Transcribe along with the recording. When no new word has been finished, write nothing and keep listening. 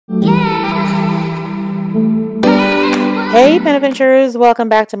Hey pen adventurers, welcome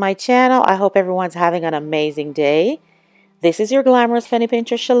back to my channel. I hope everyone's having an amazing day. This is your glamorous penny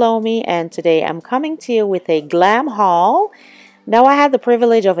pincher Shalomi, and today I'm coming to you with a glam haul. Now, I had the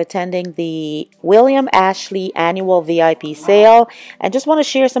privilege of attending the William Ashley annual VIP sale and just want to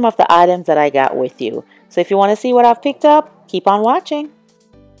share some of the items that I got with you. So if you want to see what I've picked up, keep on watching.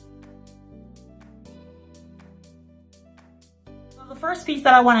 The first piece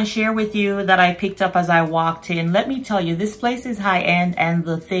that I want to share with you that I picked up as I walked in, let me tell you, this place is high-end and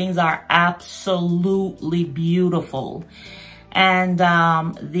the things are absolutely beautiful. And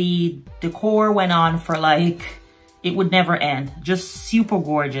the decor went on for like, it would never end. Just super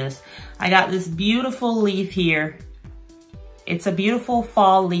gorgeous. I got this beautiful leaf here. It's a beautiful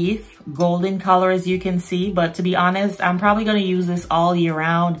fall leaf, golden color as you can see, but to be honest, I'm probably going to use this all year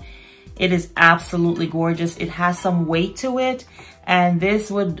round. It is absolutely gorgeous. It has some weight to it. And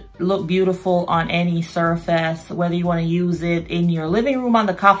this would look beautiful on any surface, whether you want to use it in your living room, on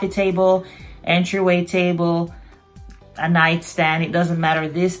the coffee table, entryway table, a nightstand, it doesn't matter.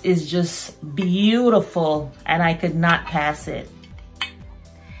 This is just beautiful and I could not pass it.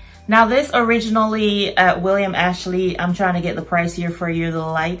 Now this originally at William Ashley, I'm trying to get the price here for you, the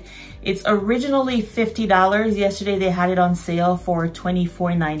light. It's originally $50. Yesterday they had it on sale for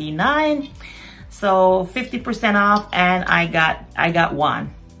 $24.99. So 50% off, and I got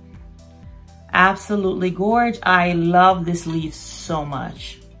one. Absolutely gorgeous. I love this leaf so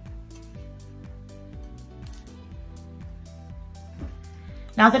much.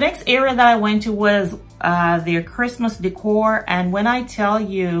 Now the next area that I went to was their Christmas decor, and when I tell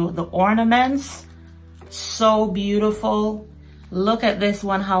you the ornaments, so beautiful. Look at this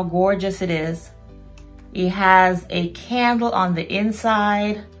one, how gorgeous it is. It has a candle on the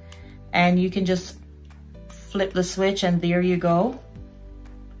inside, and you can just flip the switch and there you go.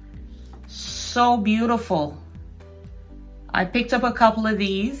 So beautiful. I picked up a couple of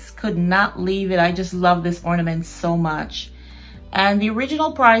these, could not leave it. I just love this ornament so much. And the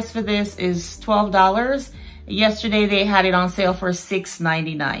original price for this is $12. Yesterday they had it on sale for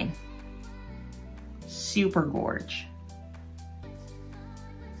 $6.99. Super gorge.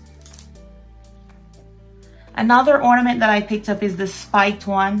 Another ornament that I picked up is this spiked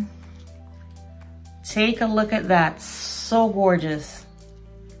one. Take a look at that, so gorgeous.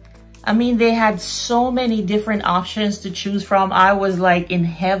 I mean, they had so many different options to choose from. I was like in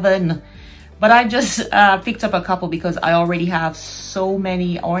heaven, but I just picked up a couple because I already have so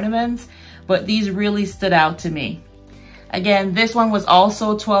many ornaments, but these really stood out to me. Again, this one was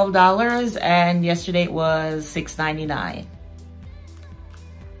also $12 and yesterday it was $6.99.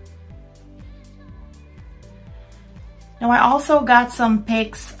 Now I also got some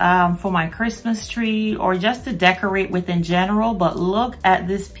picks for my Christmas tree or just to decorate with in general, but look at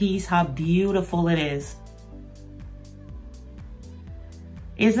this piece, how beautiful it is.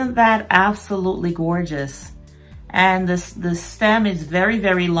 Isn't that absolutely gorgeous? And the stem is very,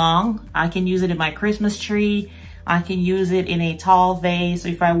 very long. I can use it in my Christmas tree. I can use it in a tall vase.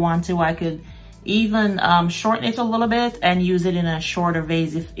 If I want to, I could even shorten it a little bit and use it in a shorter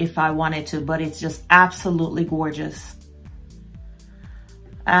vase if I wanted to, but it's just absolutely gorgeous.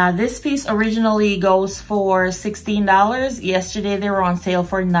 This piece originally goes for $16. Yesterday they were on sale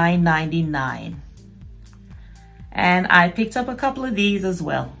for $9.99. And I picked up a couple of these as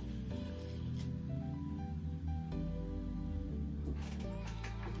well.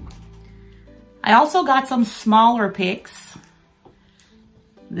 I also got some smaller picks.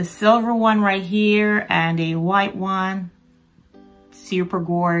 The silver one right here and a white one. Super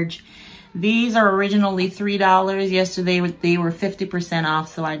gorge. These are originally $3. Yesterday they were 50%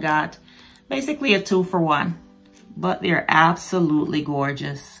 off, so I got basically a 2-for-1. But they're absolutely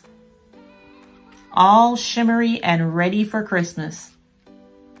gorgeous. All shimmery and ready for Christmas.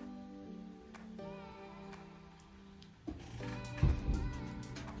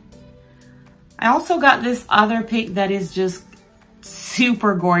 I also got this other pick that is just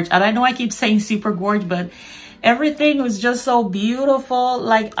super gorgeous. And I know I keep saying super gorgeous, but everything was just so beautiful.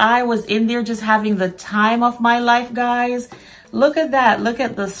 Like I was in there just having the time of my life, guys. Look at that. Look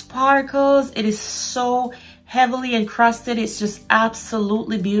at the sparkles. It is so heavily encrusted. It's just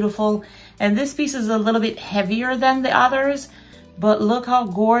absolutely beautiful. And this piece is a little bit heavier than the others, but look how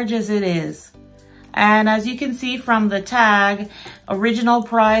gorgeous it is. And as you can see from the tag, original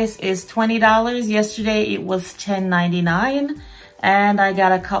price is $20. Yesterday it was $10.99. And I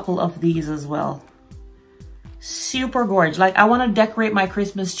got a couple of these as well. Super gorgeous. Like I want to decorate my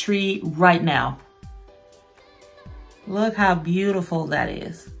Christmas tree right now. Look how beautiful that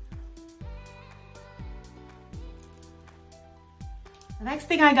is. The next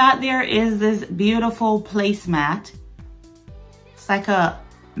thing I got there is this beautiful placemat. It's like a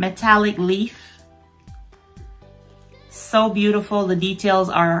metallic leaf. So beautiful. The details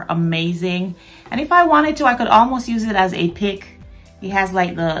are amazing. And if I wanted to, I could almost use it as a pick. It has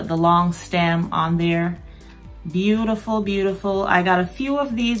like the long stem on there. Beautiful, beautiful. I got a few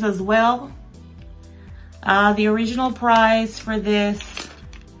of these as well. The original price for this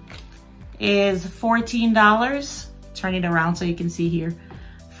is $14. Turn it around so you can see here.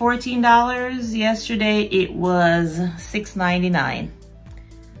 $14. Yesterday it was $6.99.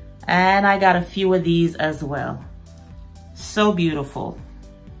 And I got a few of these as well. So beautiful.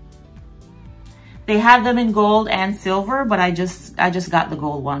 They had them in gold and silver, but I just got the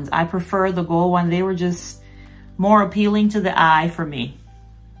gold ones. I prefer the gold one. They were just more appealing to the eye for me.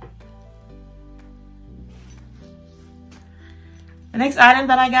 The next item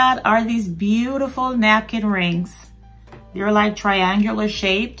that I got are these beautiful napkin rings. They're like triangular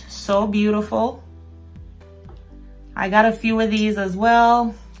shaped, so beautiful. I got a few of these as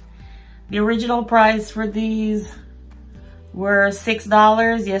well. The original price for these were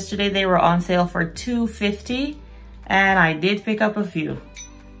 $6. Yesterday they were on sale for $2.50, and I did pick up a few.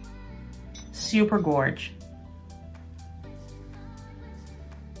 Super gorge.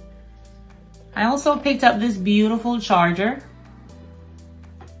 I also picked up this beautiful charger.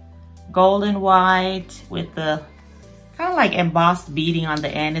 Gold and white with the kind of like embossed beading on the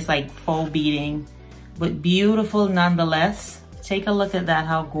end. It's like faux beading, but beautiful nonetheless. Take a look at that,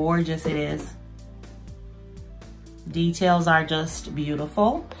 how gorgeous it is. Details are just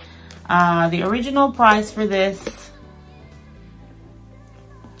beautiful. The original price for this,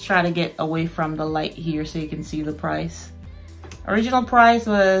 try to get away from the light here so you can see the price. Original price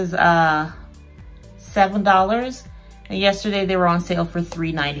was $7, and yesterday they were on sale for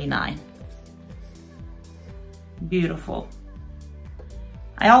 $3.99. Beautiful.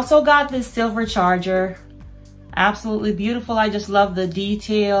 I also got this silver charger. Absolutely beautiful. I just love the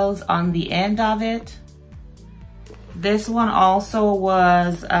details on the end of it. This one also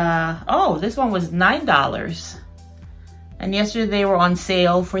was, this one was $9. And yesterday they were on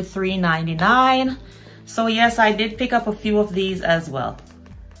sale for $3.99. So yes, I did pick up a few of these as well.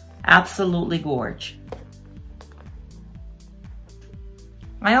 Absolutely gorge.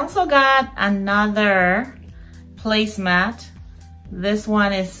 I also got another placemat. This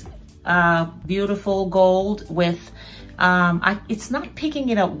one is beautiful gold with, it's not picking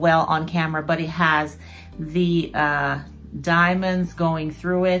it up well on camera, but it has the diamonds going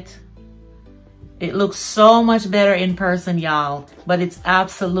through it. It looks so much better in person, y'all, but it's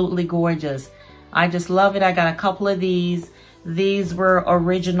absolutely gorgeous. I just love it. I got a couple of these. These were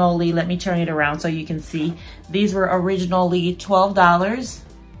originally, let me turn it around so you can see. These were originally $12,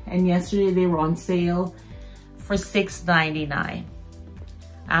 and yesterday they were on sale for $6.99.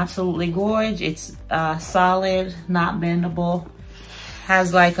 Absolutely gorge. It's solid, not bendable.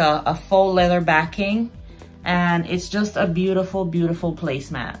 Has like a faux leather backing, and it's just a beautiful, beautiful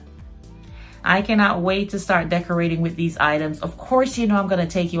placemat. I cannot wait to start decorating with these items. Of course, you know I'm gonna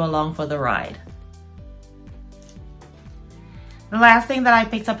take you along for the ride. The last thing that I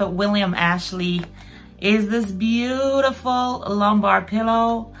picked up at William Ashley is this beautiful lumbar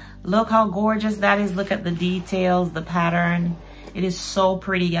pillow. Look how gorgeous that is. Look at the details, the pattern. It is so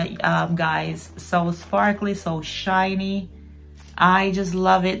pretty, guys. So sparkly, so shiny. I just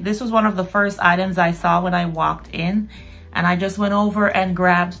love it. This was one of the first items I saw when I walked in, and I just went over and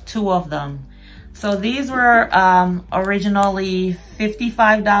grabbed two of them. So these were originally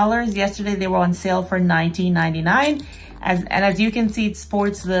 $55. Yesterday they were on sale for $19.99. As you can see, it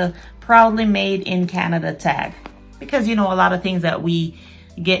sports the proudly made in Canada tag, because you know a lot of things that we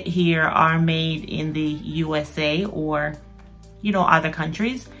get here are made in the USA or you know other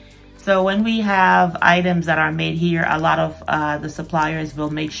countries. So when we have items that are made here, a lot of the suppliers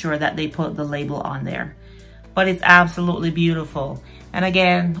will make sure that they put the label on there. But it's absolutely beautiful. And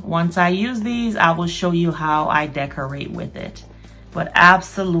again, once I use these, I will show you how I decorate with it. But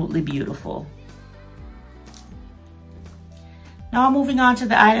absolutely beautiful. Now moving on to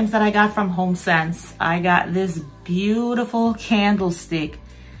the items that I got from Homesense. I got this beautiful candlestick.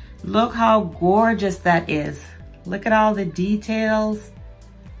 Look how gorgeous that is. Look at all the details.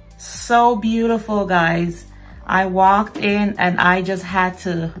 So beautiful, guys. I walked in and I just had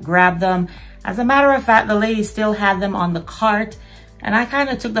to grab them. As a matter of fact, the lady still had them on the cart, and I kind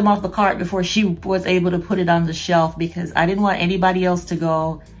of took them off the cart before she was able to put it on the shelf because I didn't want anybody else to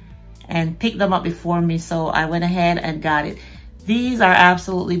go and pick them up before me. So I went ahead and got it. These are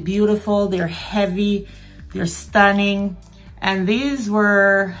absolutely beautiful. They're heavy, they're stunning. And these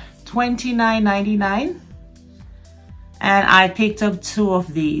were $29.99. And I picked up 2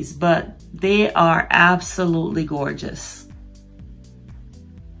 of these, but they are absolutely gorgeous.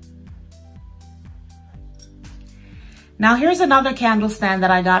 Now here's another candle stand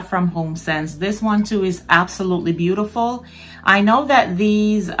that I got from Homesense. This one too is absolutely beautiful. I know that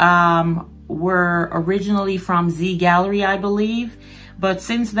these were originally from Z Gallery, I believe, but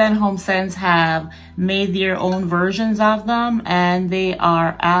since then Homesense have made their own versions of them, and they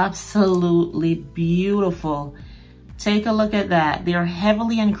are absolutely beautiful. Take a look at that. They're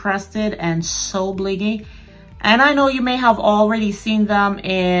heavily encrusted and so blingy. And I know you may have already seen them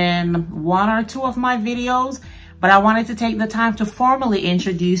in 1 or 2 of my videos, but I wanted to take the time to formally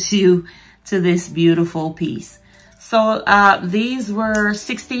introduce you to this beautiful piece. So these were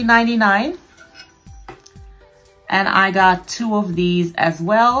 $16.99, and I got 2 of these as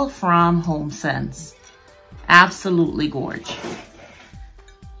well from Homesense. Absolutely gorgeous.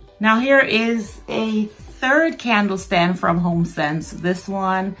 Now here is a 3rd candle stand from Homesense. This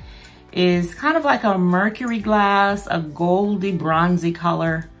one is kind of like a mercury glass, a goldy bronzy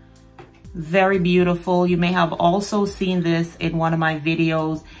color. Very beautiful. You may have also seen this in one of my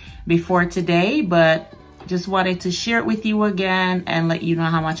videos before today, but just wanted to share it with you again and let you know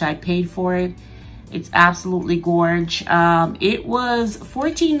how much I paid for it. It's absolutely gorgeous. It was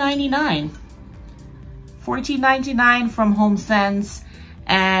 $14.99. $14.99 from Homesense,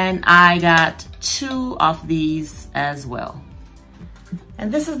 and I got 2 of these as well.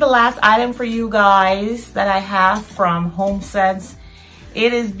 And this is the last item for you guys that I have from Homesense.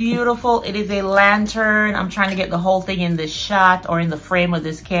 It is beautiful. It is a lantern. I'm trying to get the whole thing in this shot or in the frame of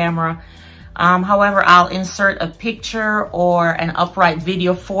this camera. However, I'll insert a picture or an upright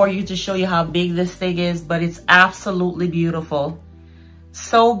video for you to show you how big this thing is, but it's absolutely beautiful.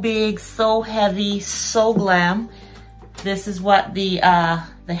 So big, so heavy, so glam. This is what the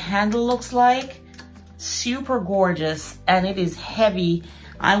handle looks like. Super gorgeous, and it is heavy.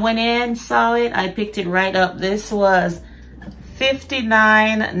 I went in, saw it, I picked it right up. This was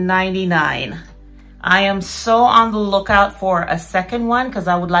 $59.99. I am so on the lookout for a second one because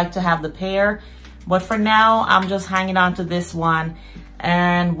I would like to have the pair, but for now I'm just hanging on to this one,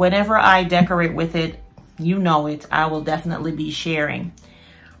 and whenever I decorate with it, you know it, I will definitely be sharing.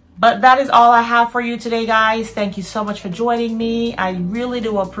 But that is all I have for you today, guys. Thank you so much for joining me. I really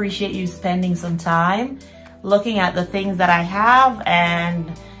do appreciate you spending some time looking at the things that I have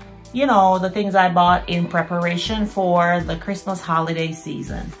and, you know, the things I bought in preparation for the Christmas holiday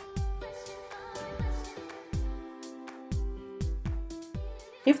season.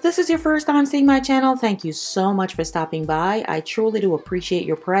 If this is your first time seeing my channel, thank you so much for stopping by. I truly do appreciate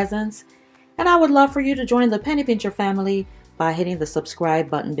your presence, and I would love for you to join the Penny Pincher family by hitting the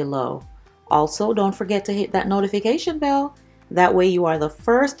subscribe button below. Also, don't forget to hit that notification bell. That way you are the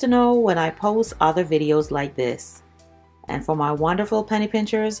first to know when I post other videos like this. And for my wonderful Penny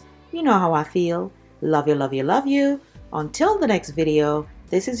Pinchers, you know how I feel. Love you, love you, love you. Until the next video,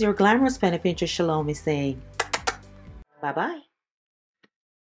 this is your Glamorous Penny Pincher Shalomi saying bye-bye.